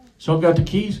 So I got the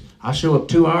keys. I show up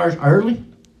 2 hours early,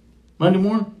 Monday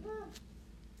morning.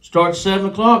 Start at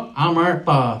 7 o'clock. I'm there at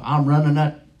 5. I'm running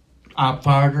that. I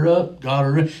fired her up, got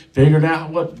her in, figured out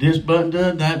what this button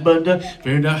done, that button done,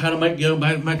 figured out how to make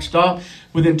a stop.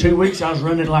 Within 2 weeks, I was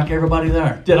running like everybody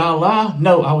there. Did I lie?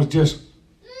 No, I was just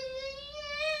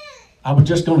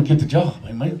going to get the job.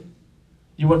 Amen.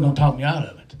 You wasn't going to talk me out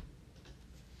of it.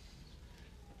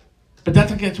 But I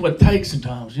think that's what it takes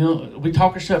sometimes. You know, we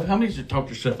talk ourselves. How many of you talk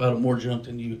yourself out of more junk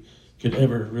than you could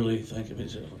ever really think of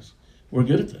yourself? We're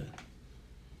good at that.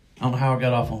 I don't know how I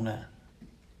got off on that.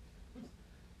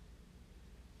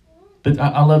 But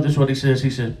I love this, what he says.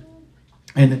 He said,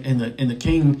 and the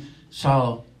king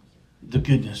saw the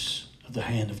goodness of the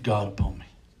hand of God upon me.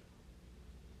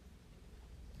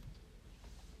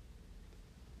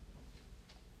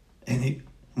 And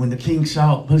when the king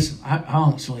saw it, listen,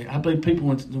 I believe people,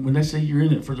 when they say you're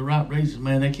in it for the right reasons,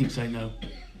 man, they can't say no.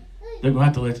 They're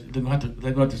going to have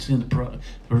to send the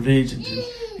provisions. And,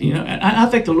 you know, and I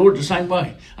think the Lord's the same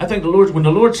way. I think when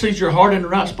the Lord sees your heart in the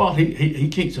right spot, he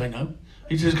can't say no.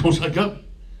 He's just going to say go.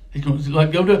 He's going to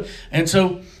like go to it. And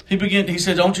so he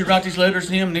said, "Don't you write these letters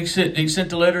to him?" And he sent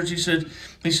the letters. He said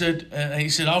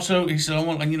I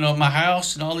want, my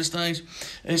house and all these things.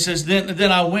 And he says,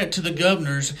 then I went to the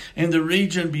governors in the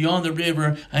region beyond the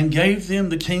river and gave them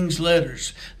the king's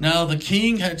letters. Now the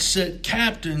king had set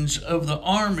captains of the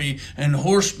army and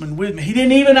horsemen with me. He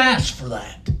didn't even ask for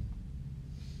that.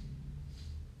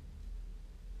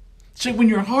 See, when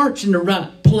your heart's in the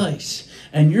right place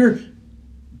and you're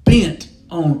bent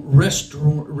on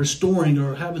restoring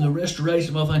or having the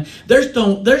restoration of all things, there's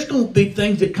going to be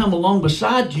things that come along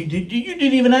beside you that you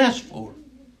didn't even ask for.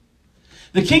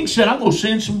 The king said, "I'm going to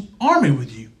send some army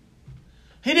with you."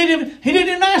 He didn't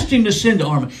even ask him to send the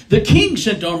army. The king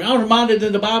sent the army. I'm reminded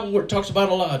in the Bible where it talks about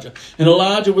Elijah. And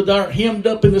Elijah was there hemmed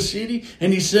up in the city,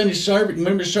 and he sent his servant.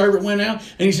 Remember, his servant went out,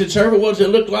 and he said, "Servant, what does it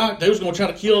look like?" They was going to try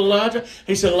to kill Elijah.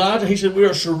 He said, "Elijah," he said, "we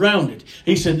are surrounded."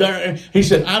 He said,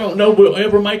 "I don't know if we'll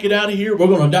ever make it out of here. We're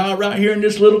going to die right here in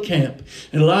this little camp."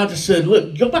 And Elijah said,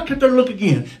 "Look, go back out there and look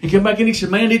again." He came back and he said,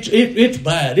 "Man, it's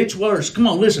bad. It's worse. Come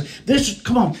on, listen. This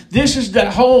is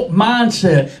that whole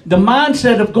mindset. The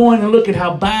mindset of going and look at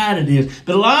how bad it is."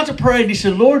 But Elijah prayed. He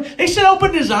said, "Lord," he said,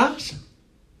 "open his eyes."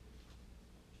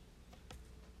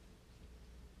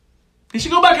 He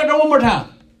said, "Go back out there one more time."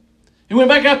 He went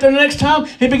back out there the next time.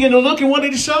 He began to look, and what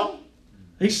did he saw?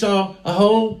 He saw a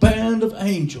whole band of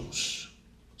angels.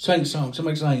 Sing a song.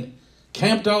 Somebody sang it.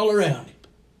 Camped all around him.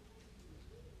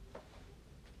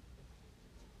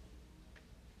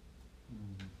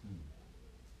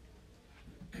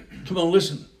 Come on,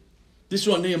 listen. This is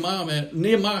what Nehemiah had.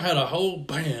 Nehemiah had a whole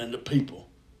band of people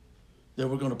that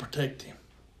were going to protect him.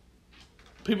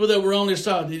 People that were on his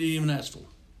side he didn't even ask for.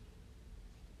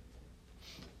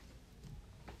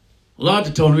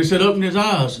 Elijah told him, he said, "Open his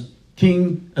eyes."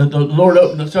 The Lord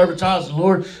opened the servant's eyes.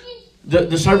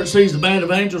 The servant sees the band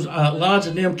of angels. Elijah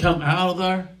and them come out of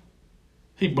there.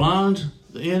 He blinds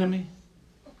the enemy.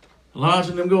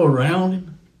 Elijah and them go around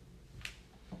him.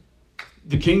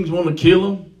 The kings want to kill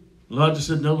him. Elijah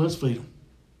said, "No, let's feed them."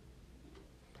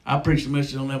 I preached a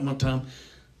message on that one time.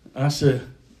 I said,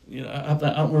 I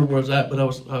don't remember where I was at, but I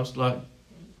was like,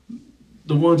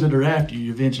 the ones that are after you,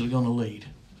 you're eventually going to lead.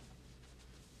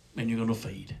 And you're going to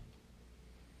feed.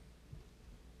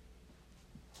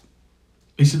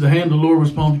 He said, the hand of the Lord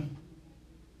was upon him.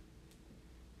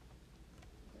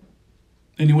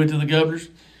 Then he went to the governors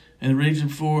and the region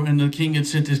before, and the king had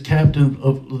sent his captain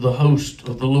of the host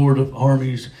of the Lord of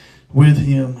armies with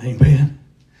him. Amen.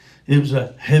 It was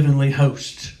a heavenly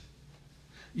host.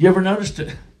 You ever noticed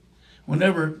it?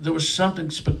 Whenever there was something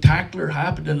spectacular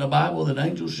happened in the Bible, that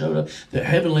angels showed up, the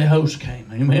heavenly host came.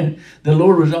 Amen. The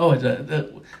Lord was always,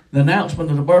 the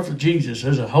announcement of the birth of Jesus,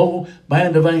 there's a whole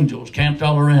band of angels camped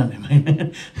all around him.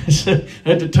 Amen. So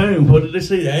at the tomb, what did they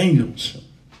see? The angels.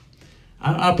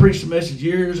 I preached a message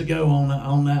years ago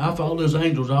on that. I followed those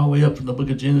angels all the way up from the book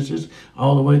of Genesis,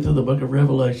 all the way through the book of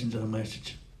Revelations in a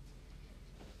message.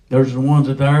 There's the ones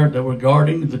that were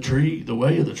guarding the tree, the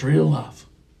way of the tree of life.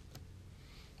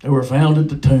 They were found at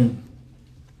the tomb.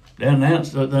 They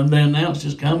announced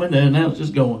his coming. They announced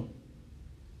his going.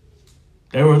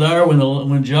 They were there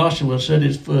when Joshua set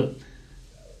his foot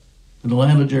in the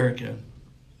land of Jericho.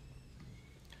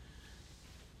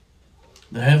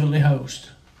 The heavenly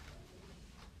host.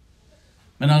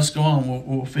 And now let's go on.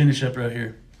 We'll finish up right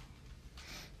here.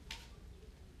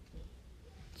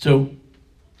 So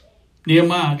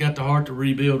Nehemiah got the heart to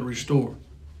rebuild and restore.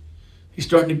 He's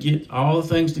starting to get all the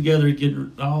things together, get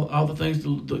all the things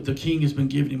the king has been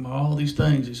giving him, all these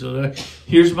things. He said,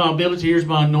 here's my ability, here's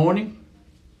my anointing.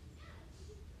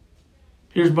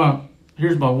 Here's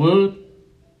my wood.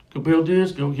 Go build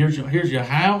this. Go here's your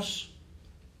house.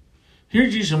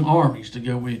 Here's you some armies to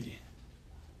go with you.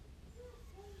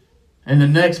 And the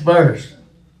next verse.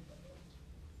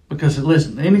 Because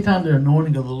listen, anytime the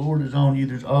anointing of the Lord is on you,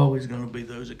 there's always going to be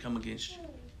those that come against you.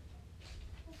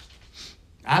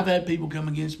 I've had people come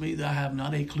against me that I have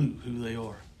not a clue who they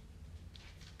are.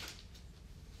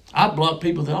 I block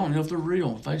people that I don't know if they're real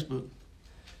on Facebook.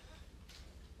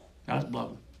 I just block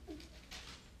them.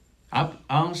 I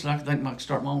honestly, I think I could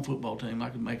start my own football team. I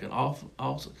could make an awful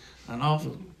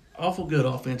good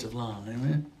offensive line.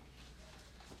 Amen.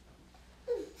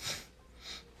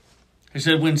 He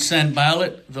said, when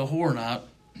Sanballat the Horonite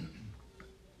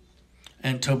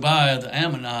and Tobiah the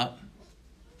Ammonite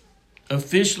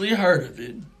officially heard of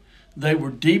it, they were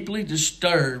deeply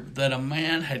disturbed that a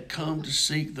man had come to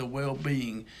seek the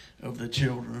well-being of the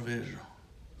children of Israel.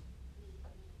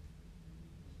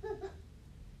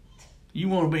 You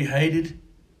want to be hated?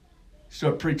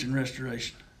 Start preaching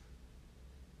restoration.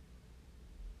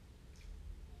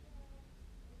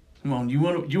 Come on, you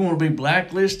want to be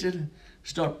blacklisted?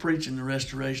 Start preaching the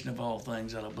restoration of all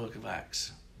things out of the book of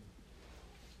Acts.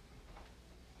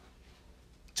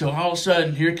 So all of a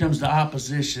sudden, here comes the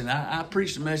opposition. I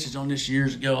preached a message on this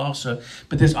years ago also,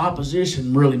 but this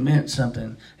opposition really meant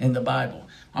something in the Bible.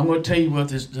 I'm going to tell you what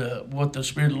the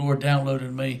Spirit of the Lord downloaded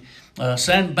to me.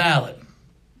 Sanballat.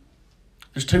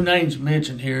 There's two names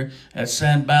mentioned here as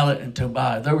Sanballat and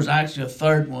Tobiah. There was actually a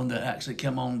third one that actually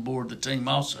came on board the team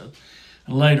also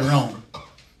later on.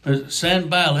 But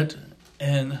Sanballat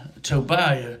and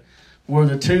Tobiah were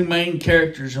the two main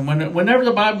characters. And whenever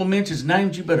the Bible mentions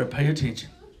names, you better pay attention.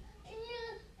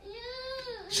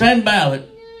 Sanballat,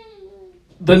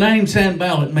 the name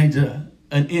Sanballat means an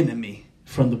enemy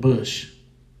from the bush.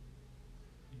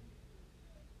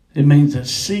 It means a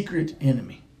secret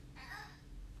enemy.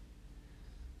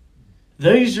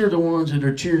 These are the ones that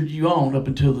are cheered you on up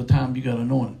until the time you got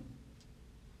anointed.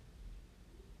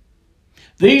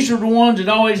 These are the ones that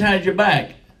always had your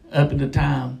back up until the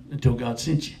time until God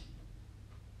sent you.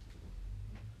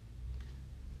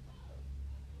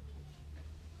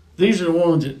 These are the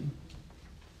ones that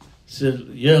said,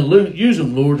 yeah, use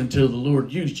them, Lord, until the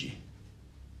Lord used you.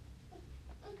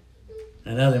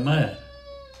 And now they're mad.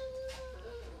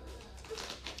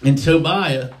 And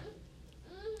Tobiah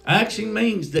actually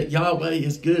means that Yahweh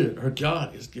is good or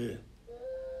God is good.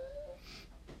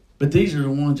 But these are the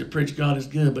ones that preach God is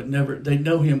good, but they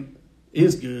know Him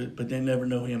is good, but they never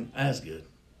know Him as good.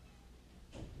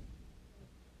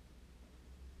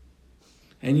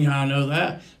 And you know how I know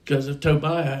that? Because if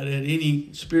Tobiah had any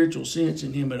spiritual sense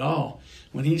in him at all,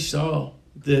 when he saw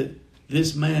that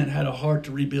this man had a heart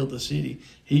to rebuild the city,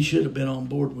 he should have been on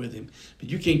board with him. But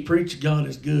you can't preach God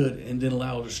is good and then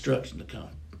allow destruction to come.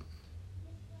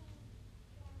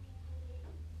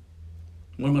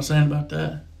 What am I saying about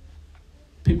that?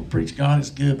 People preach God is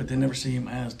good, but they never see Him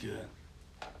as good.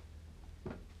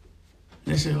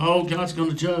 They say, oh, God's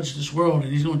going to judge this world,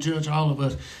 and He's going to judge all of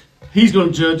us. He's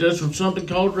going to judge us with something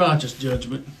called righteous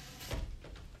judgment.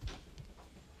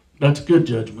 That's good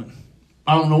judgment.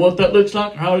 I don't know what that looks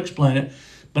like or how to explain it,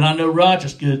 but I know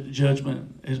righteous good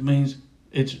judgment means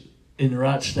it's in the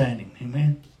right standing.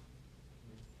 Amen?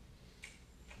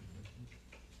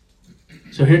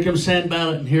 So here comes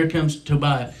Sanballat and here comes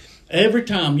Tobiah. Every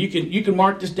time, you can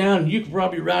mark this down, and you can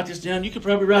probably write this down. You could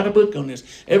probably write a book on this.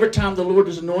 Every time the Lord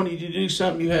has anointed you to do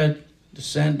something, you had the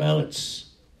Sanballats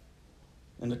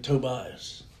and the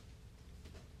Tobiahs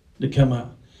to come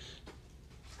out.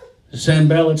 The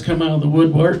Sanballats come out of the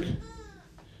woodwork.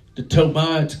 The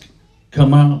Tobiahs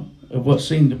come out of what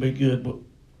seemed to be good,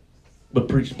 but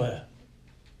preached bad.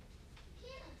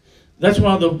 That's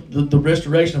why the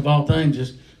restoration of all things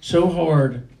is so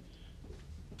hard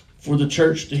for the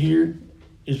church to hear,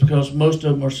 is because most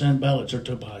of them are Sanballats or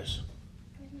Tobiahs.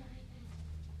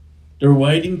 They're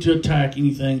waiting to attack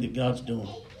anything that God's doing.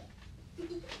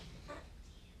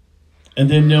 And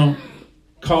then they'll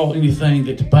call anything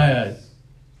that's bad,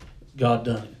 God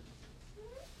done it.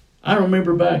 I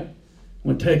remember back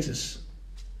when Texas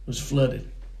was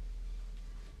flooded.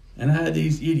 And I had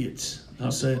these idiots,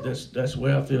 I'll say that's the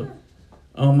way I feel,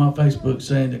 on my Facebook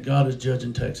saying that God is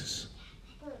judging Texas.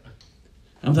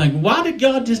 I'm thinking, why did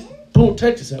God just pull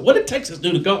Texas out? What did Texas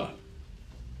do to God?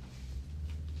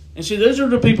 And see, those are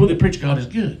the people that preach God is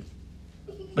good.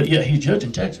 But yet He's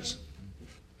judging Texas.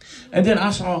 And then I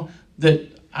saw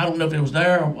that, I don't know if it was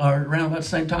there or around about the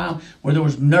same time, where there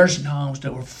was nursing homes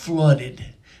that were flooded.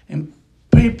 And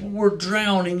people were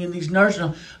drowning in these nursing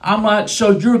homes. I'm like, so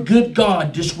your good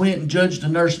God just went and judged the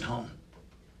nursing home.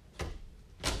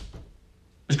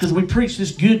 It's because we preach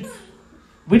this good.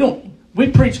 we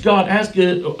preach God as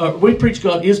good. We preach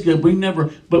God is good. We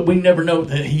never know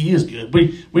that He is good.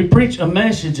 We preach a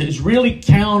message that is really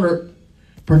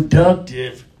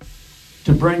counterproductive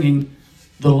to bringing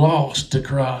the lost to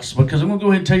Christ. Because I'm going to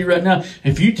go ahead and tell you right now,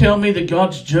 if you tell me that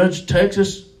God's judged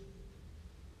Texas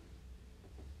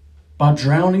by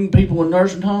drowning people in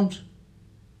nursing homes,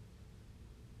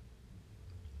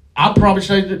 I'd probably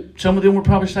say that some of them were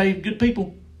probably saved good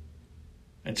people.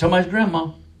 And somebody's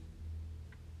grandma.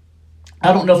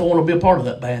 I don't know if I want to be a part of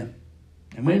that band.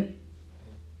 Amen?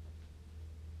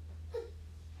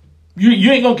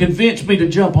 You ain't going to convince me to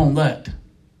jump on that.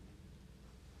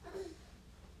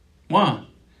 Why?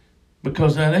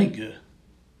 Because that ain't good.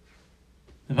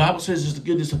 The Bible says it's the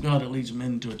goodness of God that leads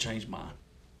men into a changed mind.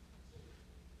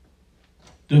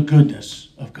 The goodness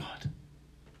of God.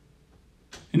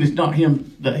 And it's not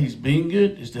Him that He's being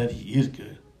good, it's that He is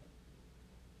good.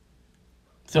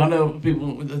 So I know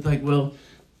people think, well,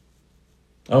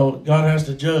 oh, God has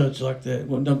to judge like that.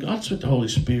 Well, no, God's with the Holy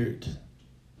Spirit.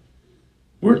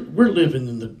 We're living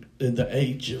in the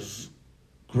age of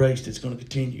grace that's going to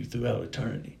continue throughout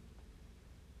eternity,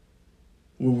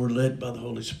 where we're led by the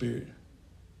Holy Spirit.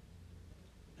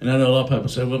 And I know a lot of people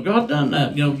say, well, God done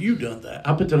that. You know, you done that.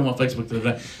 I put that on my Facebook the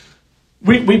other day.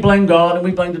 We blame God and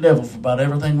we blame the devil for about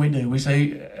everything we do. We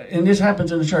say, and this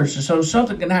happens in the church. So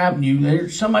something can happen to you.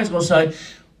 Somebody's going to say,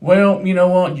 well, you know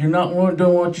what? You're not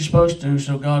doing what you're supposed to do,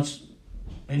 so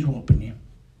He's whooping you.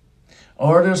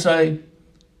 Or they'll say,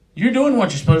 you're doing what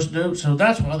you're supposed to do, so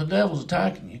that's why the devil's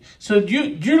attacking you. So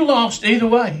you're lost either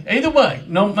way. Either way.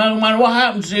 No matter what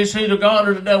happens, it's either God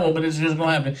or the devil, but it's just going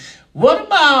to happen. What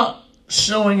about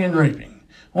sowing and reaping?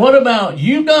 What about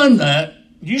you done that?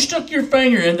 You stuck your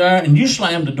finger in there and you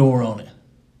slammed the door on it.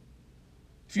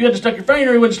 If you had to stuck your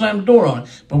finger, you wouldn't slam the door on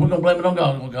it. But we're going to blame it on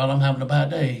God. Well, God, I'm having a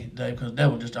bad day today because the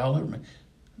devil just all over me.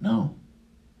 No.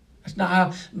 That's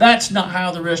not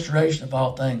how the restoration of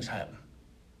all things happen.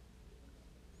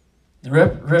 The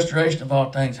restoration of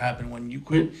all things happen when you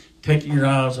quit taking your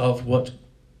eyes off what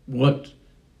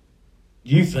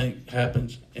you think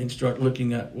happens and start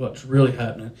looking at what's really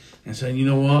happening and saying, you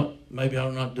know what? Maybe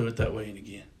I'll not do it that way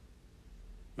again.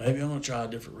 Maybe I'm going to try a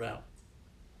different route.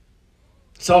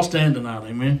 Let's all stand tonight,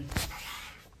 amen.